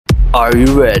Are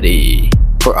you ready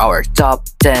for our top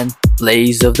 10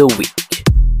 plays of the week?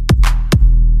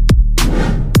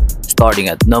 Starting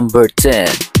at number 10,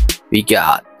 we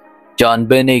got John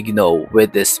Benigno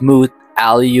with the smooth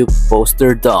alley-oop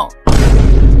poster dunk.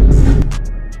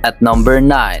 At number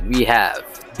 9, we have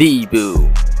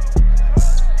Debu.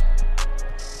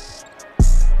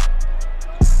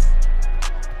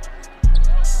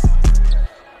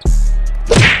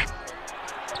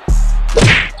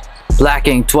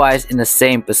 Blocking twice in the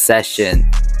same possession.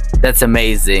 That's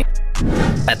amazing.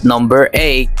 At number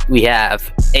 8, we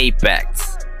have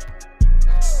Apex.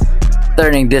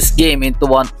 Turning this game into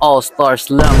an all-star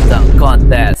slam dunk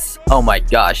contest. Oh my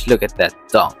gosh, look at that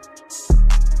dunk.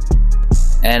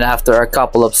 And after a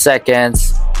couple of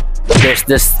seconds, there's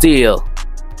the steal.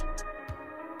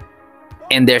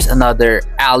 And there's another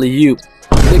alley-oop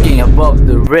looking above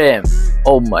the rim.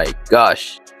 Oh my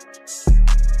gosh.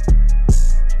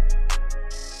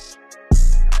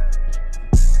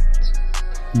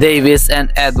 Davis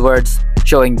and Edwards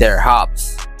showing their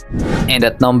hops. And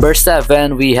at number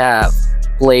 7, we have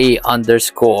Play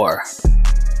underscore.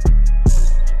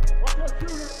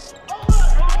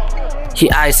 He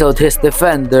ISO'd his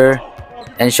defender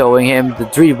and showing him the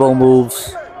dribble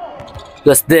moves.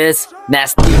 Plus this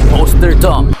nasty poster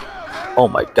dunk. Oh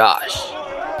my gosh.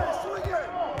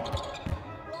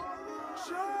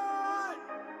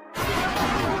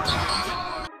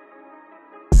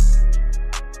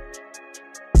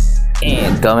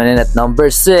 And coming in at number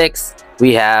 6,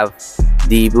 we have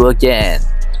Debu again.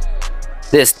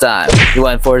 This time, he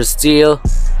went for the steal,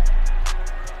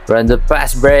 ran the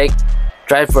pass break,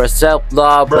 tried for a self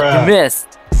lob, but he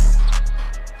missed.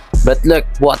 But look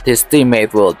what his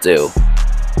teammate will do.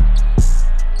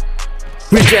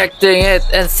 Rejecting it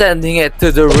and sending it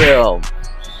to the rim.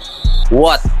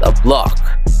 What a block.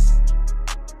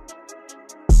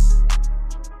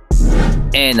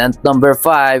 And at number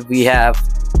 5, we have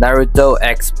Naruto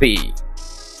XP.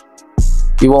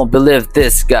 You won't believe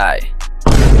this guy.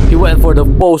 He went for the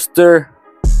poster.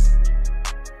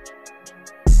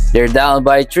 They're down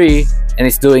by 3 and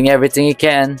he's doing everything he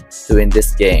can to win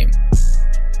this game.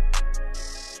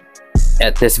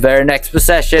 At this very next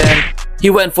possession, he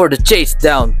went for the chase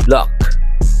down block.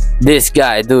 This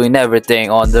guy doing everything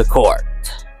on the court,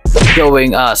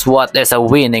 showing us what is a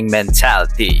winning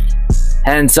mentality.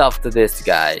 Hands off to this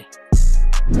guy.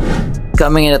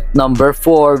 Coming in at number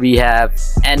 4, we have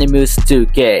Animus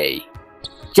 2K,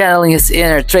 channeling his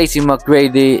inner Tracy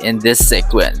McGrady in this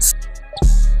sequence.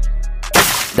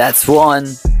 That's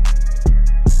one.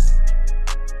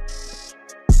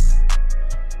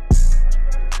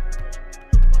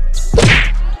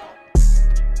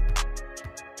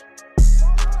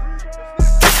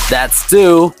 That's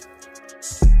two.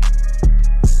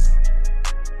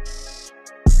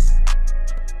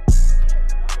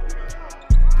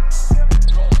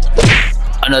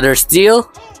 Another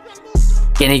steal?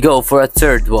 Can he go for a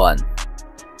third one?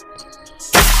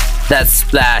 That's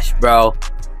splash, bro.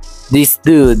 This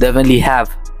dude definitely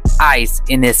have ice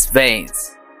in his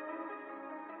veins.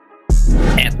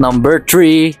 At number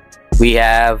 3, we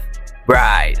have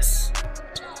Bryce.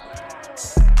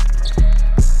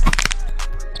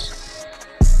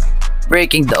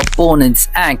 Breaking the opponent's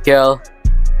ankle,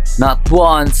 not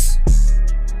once,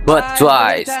 but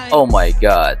twice. Oh my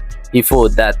god, he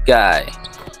fooled that guy.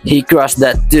 He crushed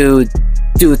that dude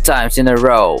 2 times in a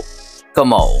row.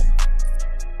 Come on.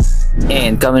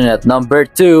 And coming in at number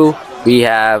 2, we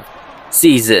have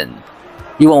Season.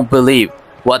 You won't believe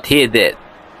what he did.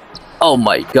 Oh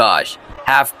my gosh.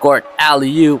 Half court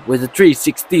alley-oop with a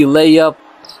 360 layup.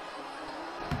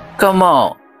 Come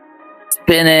on.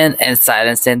 Spinning and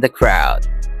silencing the crowd.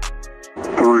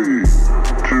 3,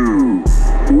 2,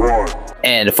 1.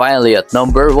 And finally at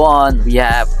number 1, we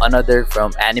have another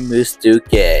from Animus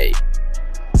 2K.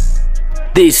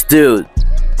 This dude.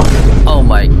 Oh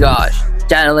my gosh.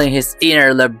 Channeling his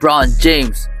inner LeBron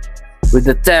James with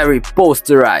the Terry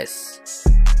posterized.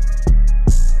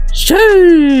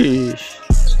 Sheesh.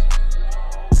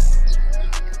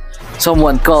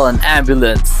 Someone call an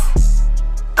ambulance.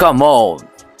 Come on.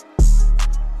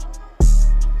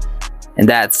 And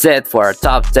that's it for our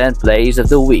top 10 plays of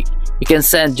the week. You can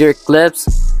send your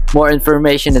clips, more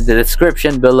information in the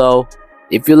description below.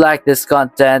 If you like this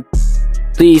content,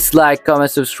 please like, comment,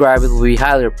 subscribe. It will be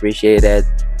highly appreciated.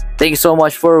 Thank you so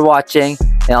much for watching,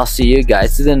 and I'll see you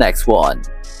guys in the next one.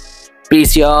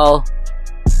 Peace, y'all.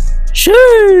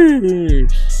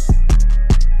 Sheesh.